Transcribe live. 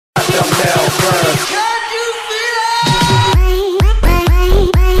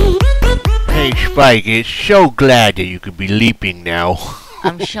Hey Spike, it's so glad that you could be leaping now.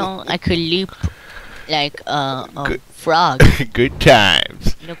 I'm sure I could leap like a frog. Good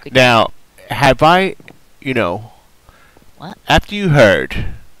times. Look at Now, have I, What? after you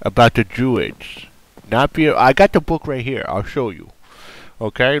heard about the druids, I got the book right here. I'll show you.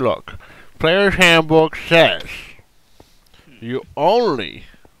 Okay, look. Player's Handbook says you only.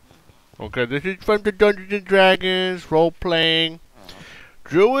 Okay, this is from the Dungeons and Dragons role playing.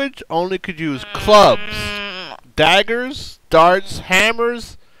 Druids only could use clubs, daggers, darts,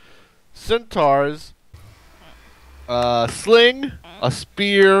 hammers, centaurs, a sling, a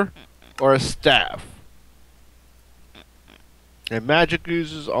spear, or a staff. And magic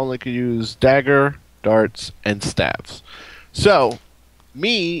users only could use dagger, darts, and staffs. So,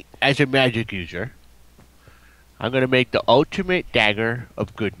 me, as a magic user, I'm going to make the ultimate dagger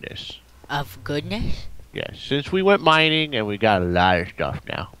of goodness. Of goodness? Yes, since we went mining and we got a lot of stuff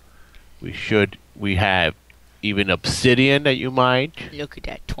now, we have even obsidian that you mined. Look at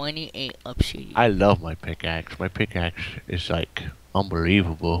that, 28 obsidian. I love my pickaxe. My pickaxe is like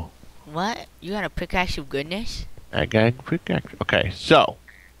unbelievable. What? You got a pickaxe of goodness? I got a pickaxe. Okay, so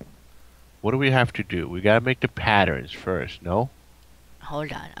what do we have to do? We gotta make the patterns first, no?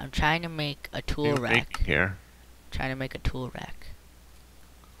 Hold on, I'm trying to make a tool rack. Here. Trying to make a tool rack.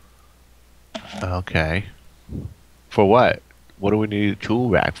 Okay. For what? What do we need a tool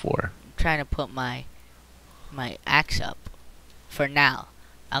rack for? I'm trying to put my axe up. For now.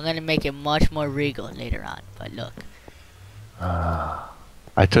 I'm gonna make it much more regal later on, but look.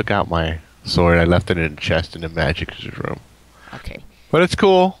 I took out my sword. I left it in the chest in the magic's room. Okay. But it's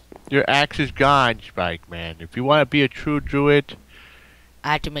cool. Your axe is gone, Spike, man. If you want to be a true druid,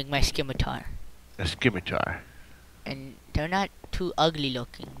 I have to make my scimitar. a scimitar. And they're not too ugly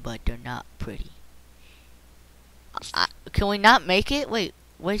looking, but they're not pretty. Can we not make it? Wait,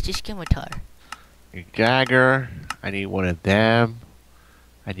 where's the scimitar? A dagger. I need one of them.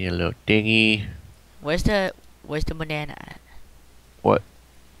 I need a little dinghy. Where's the banana at?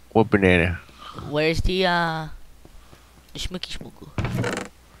 What banana? Where's the schmooky schmooku?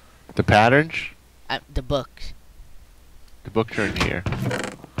 The patterns? The books. The books are in here.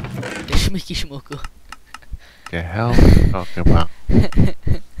 The schmooky schmooku. The hell are you talking about?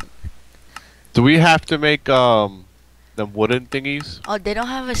 Do we have to make the wooden thingies? Oh, they don't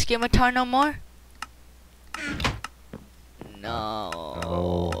have a scimitar no more? No.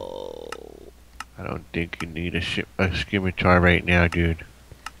 Oh. I don't think you need a scimitar right now, dude.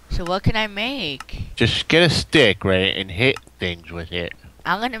 So what can I make? Just get a stick, right, and hit things with it.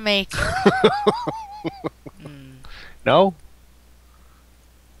 I'm gonna make... No?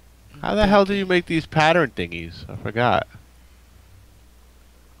 How the hell do you make these pattern thingies? I forgot.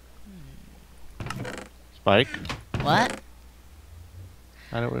 Spike? What?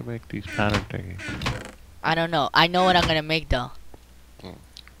 How do we make these pattern thingies? I don't know. I know what I'm gonna make though.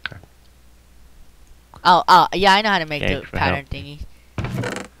 Okay. Oh, yeah, I know how to make Thanks the for pattern thingy.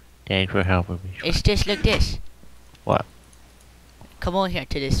 Thanks for helping me. It's just like this. What? Come on here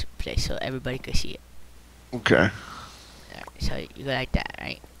to this place so everybody can see it. Okay. Alright, so you go like that,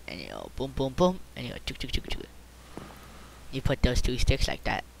 right? And you go boom, boom, boom, and you go chuk, chuk, chuk, chuk. You put those two sticks like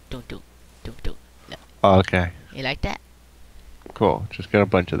that. Dunk, dunk, dunk, dunk. Look. Oh, okay. You like that? Cool. Just get a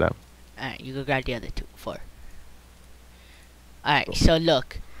bunch of them. Alright, you go grab the other four. Alright, Cool. so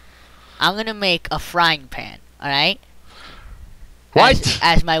look. I'm gonna make a frying pan, alright? What?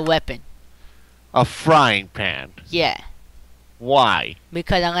 As my weapon. A frying pan. Yeah. Why?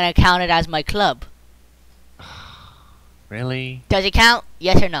 Because I'm gonna count it as my club. Really? Does it count?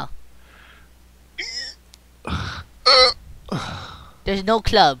 Yes or no? There's no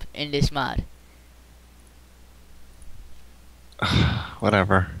club in this mod.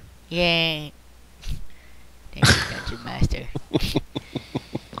 Whatever. Yay. Thank you, Dungeon Master.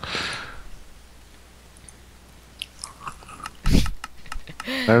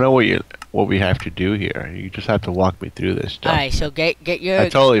 I don't know what we have to do here. You just have to walk me through this stuff. Alright, so get your I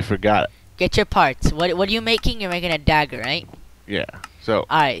totally forgot. get your parts. What are you making? You're making a dagger, right? Yeah. So.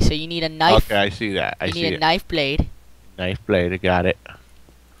 Alright, so you need a knife. Okay, I see that. You need a knife blade. Knife blade. I got it.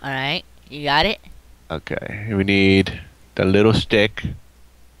 Alright, you got it? Okay. We need the little stick.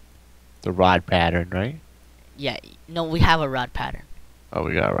 The rod pattern, right? Yeah. No, we have a rod pattern. Oh,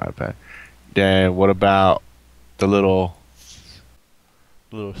 we got a rod pattern. Then what about the little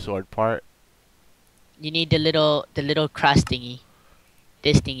sword part? You need the little cross thingy.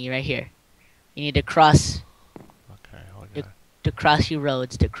 This thingy right here. You need the cross. Okay, hold on. The crossy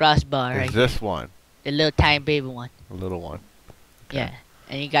roads, the crossbar right Is this one? here. The little tiny baby one. The little one. Okay. Yeah.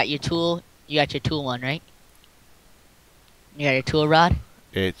 And you got your tool. You got your tool one, right? You got your tool rod?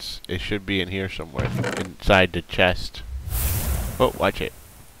 It should be in here somewhere. Inside the chest. Oh, watch it.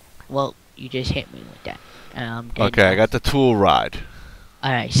 Well, you just hit me with that. Dead Okay, I now. got the tool rod.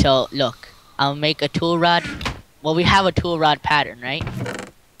 Alright, so look. I'll make a tool rod. Well, we have a tool rod pattern, right?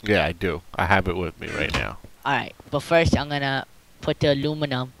 Yeah, I do. I have it with me right now. Alright, but first I'm gonna put the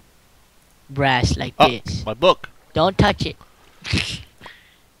aluminum brass like this. My book. Don't touch it.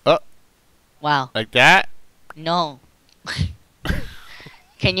 Wow. Like that? No.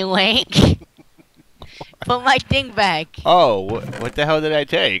 Can you wait? Put my thing back. Oh, what the hell did I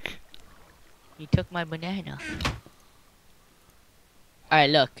take? You took my banana. Alright,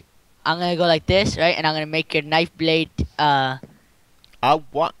 look. I'm gonna go like this, right? And I'm gonna make your knife blade,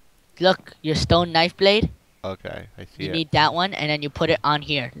 What? look, your stone knife blade. Okay, I see You it. need that one, and then you put it on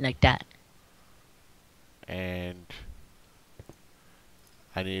here, like that. And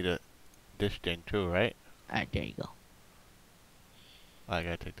I need this thing too, right? Alright, there you go. I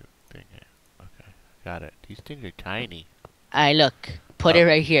gotta take the thing here. Okay, got it. These things are tiny. Alright, look. Put it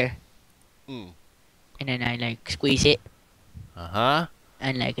right here. Mm. And then I, like, squeeze it. Uh-huh.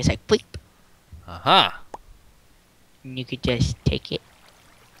 And, like, it's like, bleep. Uh-huh. And you could just take it.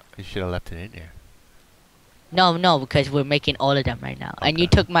 You should have left it in there. No, because we're making all of them right now. And you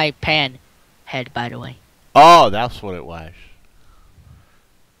Okay. took my pan head, by the way. Oh, that's what it was.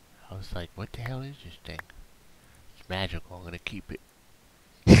 I was like, what the hell is this thing? It's magical. I'm gonna keep it.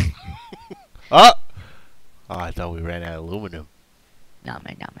 Oh! Oh, I thought we ran out of aluminum. No,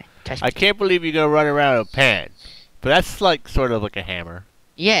 man. Trust me. I can't believe you're gonna run around with a pan. But that's like sort of like a hammer.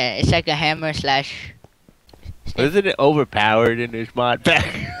 Yeah, it's like a hammer slash... Isn't it overpowered in this mod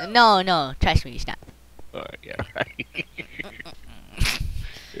pack? No, trust me, it's not. Oh, yeah, right.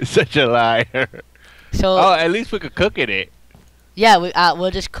 It's such a liar. So, Oh, at least we could cook in it. yeah,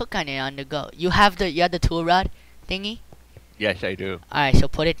 we'll just cook on it on the go. You have the tool rod thingy? Yes, I do. Alright, so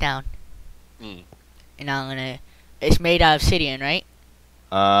put it down. Mm. And I'm gonna... It's made out of obsidian, right?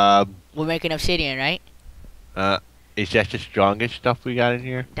 We're making obsidian, right? Is that the strongest stuff we got in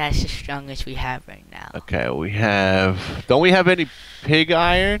here? That's the strongest we have right now. Okay, we have... Don't we have any pig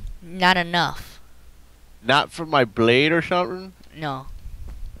iron? Not enough. Not for my blade or something? No.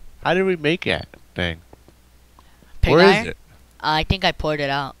 How did we make that thing? Pig Where iron? is it? I think I poured it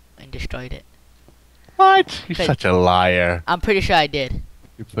out and destroyed it. What? You're Cause- such a liar. I'm pretty sure I did.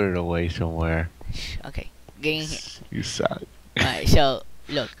 You put it away somewhere. Shh, okay, get in here. You suck. Alright, so,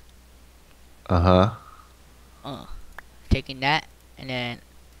 look. Uh-huh. Taking that, and then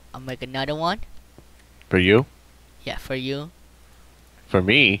I'll make another one. For you? Yeah, for you. For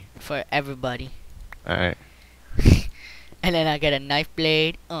me? For everybody. Alright. And then I get a knife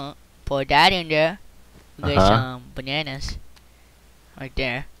blade. Pour that in there. We get some bananas. Right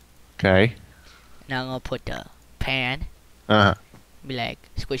there. Okay. Now I'm gonna put the pan. Uh-huh. Be like,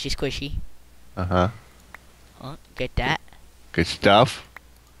 squishy. Uh-huh. Get that. Good stuff.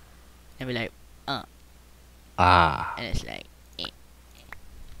 And be like, Ah. and it's like,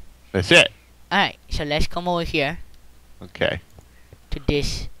 That's it. alright, so let's come over here Okay. to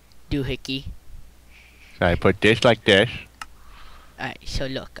this doohickey. So I put this like this. Alright, so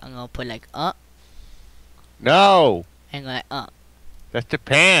look, I'm gonna put like, No! and go like, That's the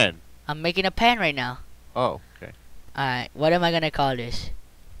pan. I'm making a pan right now. Oh, okay. Alright, what am I gonna call this?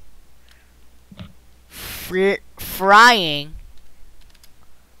 Frying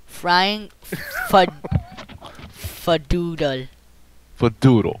fadoodle. For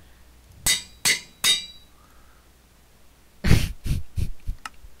doodle.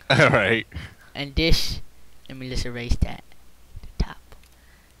 Alright. And this, let me just erase that. The top.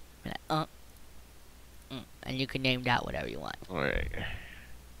 Be like, and you can name that whatever you want. Alright.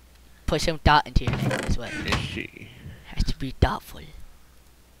 Put some thought into your name as well. Let's see. Has to be thoughtful.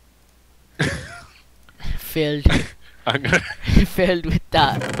 filled I'm gonna... filled with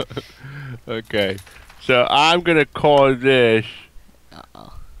thought. Okay. So I'm gonna call this...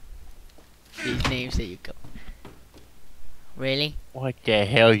 These names that you go. Really? What the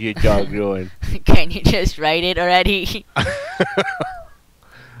hell you dog doing? Can you just write it already?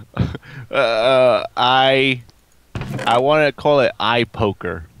 I want to call it eye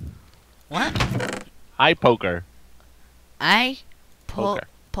poker. What? Eye poker. Poke.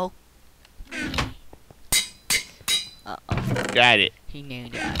 Got it. He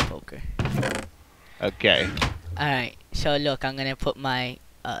named it eye poker. Okay. Alright, so look, I'm gonna put my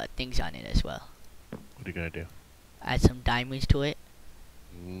things on it as well. What are you gonna do? Add some diamonds to it,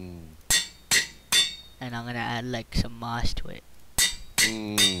 Mm. and I'm gonna add like some moss to it.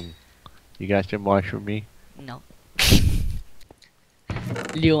 Mm. You got some moss for me? No.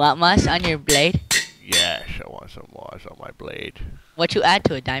 Do you want moss on your blade? Yes, I want some moss on my blade. What you add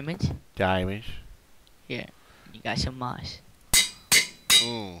to it? Diamonds? Diamonds. Here, you got some moss.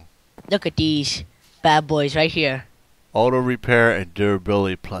 Mm. Look at these bad boys right here. Auto repair and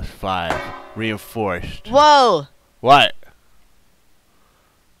durability +5. Reinforced. Whoa! What?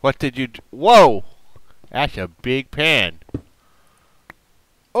 What did you do? Whoa! That's a big pan.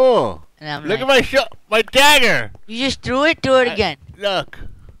 Oh! And I'm Look like, at my dagger! you just threw it? Do it again. Look.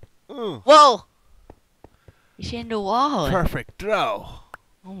 Whoa! It's in the wall. Perfect throw.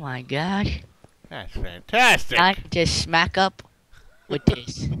 Oh my gosh. That's fantastic. I just smack up with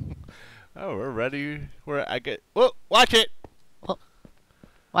this. Oh, we're ready. Whoa, watch it. Why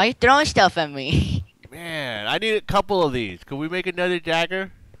are you throwing stuff at me? Man, I need a couple of these. Can we make another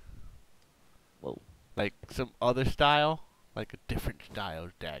dagger? Whoa. Like some other style? Like a different style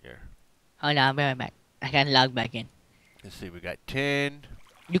of dagger. Hold on, I'll be right back. I gotta log back in. Let's see, we got tin.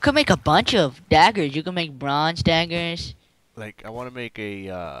 You can make a bunch of daggers. You can make bronze daggers. Like, I want to make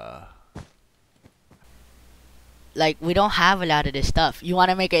a, Like, we don't have a lot of this stuff. You want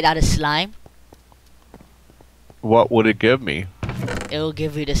to make it out of slime? What would it give me? It will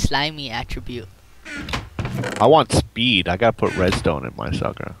give you the slimy attribute. I want speed. I gotta put redstone in my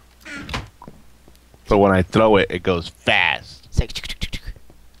sucker. So when I throw it, it goes fast. It's like...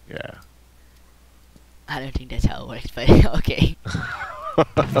 Yeah. I don't think that's how it works, but okay.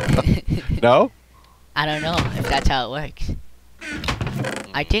 No? I don't know if that's how it works.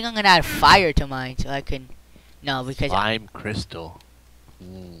 I think I'm gonna add fire to mine so I can... No, because... Lime crystal.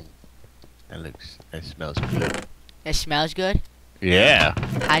 That smells good. It smells good? Yeah.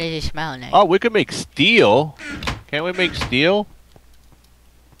 How does it smell like? Oh, we could make steel. Can't we make steel?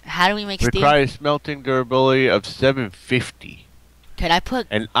 How do we make steel? Requires smelting durability of 750. Can I put...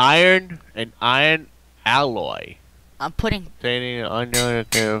 An iron alloy. I'm putting... Stating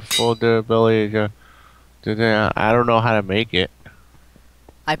full durability. I don't know how to make it.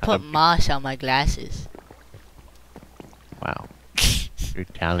 I put moss on my glasses. Wow. You're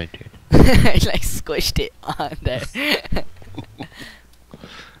talented. I like squished it on there.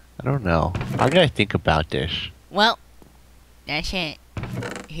 I don't know. I gotta think about this. Well, that's it.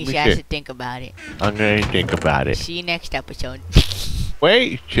 He We has to should. think about it. I'm gonna think about it. See you next episode.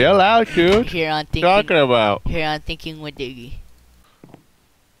 Wait, chill out, dude. Here on What you talking about? Here on Thinking with Diggy.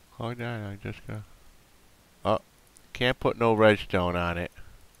 Hold on, I just got. Oh, can't put no redstone on it.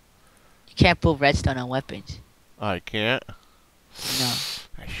 You can't put redstone on weapons. I can't. No.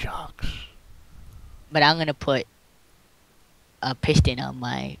 That sucks. But I'm gonna put a piston on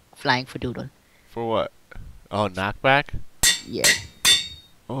my flying fadoodle. For what? Oh, knockback? Yeah.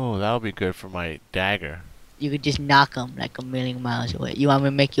 Oh, that would be good for my dagger. You could just knock them like a million miles away. You want me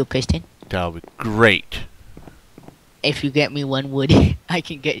to make you a piston? That would be great. If you get me one wood, I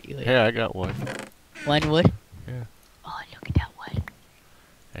can get you it. Yeah, I got one. One wood? Yeah. Oh, look at that wood.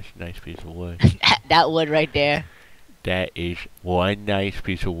 That's a nice piece of wood. That wood right there. That is one nice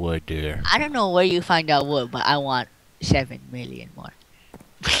piece of wood there. I don't know where you find that wood, but I want 7 million more.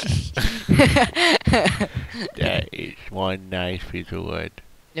 That is one nice piece of wood.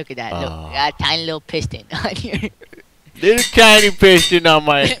 Look at that. Look, that tiny little piston on here. Little tiny piston on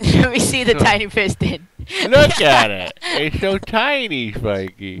my... Let me see the tiny piston. Look at it. It's so tiny,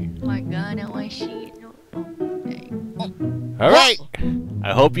 Spikey. Oh my god, I want to see it. No. Oh. Alright.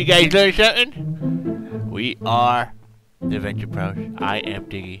 I hope you guys learned something. We are the Adventure Pros. I am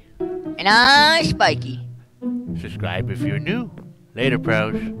Diggy. And I'm Spiky. Subscribe if you're new. Later,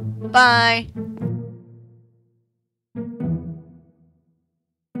 pros. Bye.